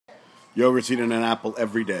Yogurt's eating an apple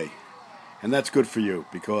every day. And that's good for you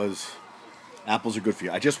because apples are good for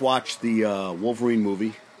you. I just watched the Wolverine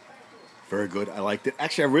movie. Very good. I liked it.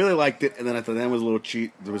 Actually, I really liked it. And then at the end was a little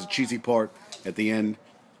there was a cheesy part at the end.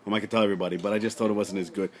 I could tell everybody, but I just thought it wasn't as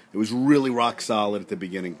good. It was really rock solid at the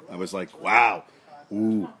beginning. I was like, wow.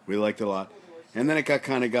 Ooh, really liked it a lot. And then it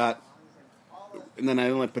and then I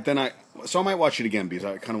don't like, but then so I might watch it again because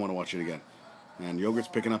I kind of want to watch it again. And Yogurt's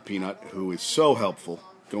picking up Peanut, who is so helpful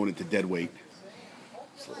going into dead weight.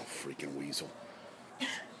 This little freaking weasel.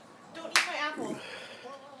 Don't eat my apple.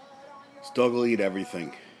 This dog will eat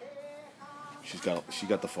everything. She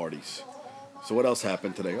got the farties. So what else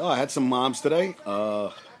happened today? Oh, I had some moms today.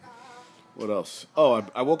 What else? Oh,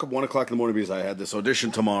 I woke up 1 o'clock in the morning because I had this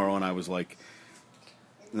audition tomorrow, and I was like,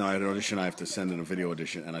 no, I had an audition. I have to send in a video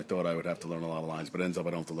audition, and I thought I would have to learn a lot of lines, but it ends up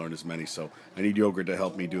I don't have to learn as many. So I need Yogurt to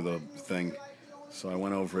help me do the thing. So I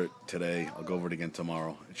went over it today. I'll go over it again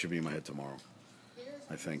tomorrow. It should be in my head tomorrow,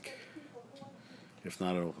 I think. If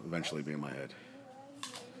not, it'll eventually be in my head.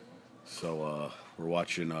 So we're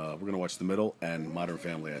watching. We're gonna watch The Middle and Modern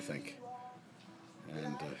Family, I think.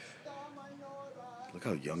 And look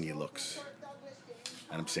how young he looks.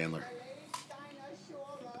 Adam Sandler,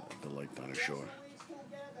 the light dinosaur.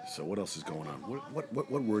 So what else is going on?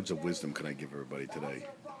 What words of wisdom can I give everybody today?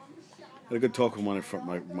 Had a good talk with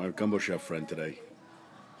my gumbo chef friend today.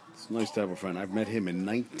 It's nice to have a friend. I've met him in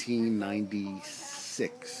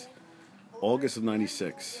 1996, August of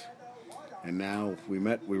 '96, and now we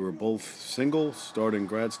were both single, starting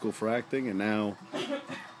grad school for acting, and now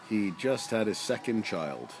he just had his second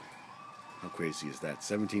child. How crazy is that?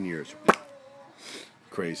 17 years.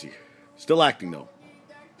 Crazy. Still acting though.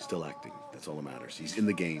 Still acting. That's all that matters. He's in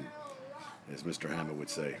the game, as Mr. Hammett would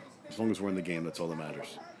say. As long as we're in the game, that's all that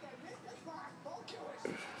matters.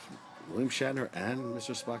 William Shatner and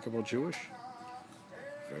Mr. Spock are both Jewish?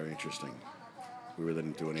 Very interesting. We really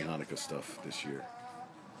didn't do any Hanukkah stuff this year.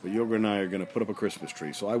 But Yogurt and I are going to put up a Christmas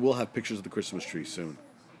tree, so I will have pictures of the Christmas tree soon.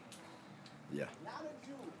 Yeah.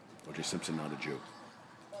 O.J. Simpson, not a Jew.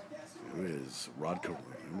 Who is Rod Carew?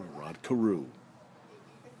 Rod Carew.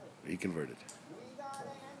 He converted.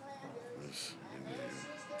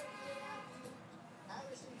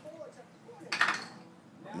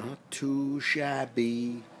 Not too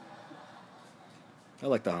shabby. I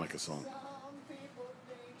like the Hanukkah song.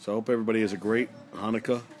 So I hope everybody has a great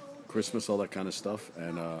Hanukkah, Christmas, all that kind of stuff.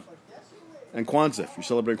 And Kwanzaa. If you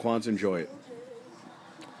celebrate Kwanzaa, enjoy it.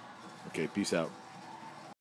 Okay, peace out.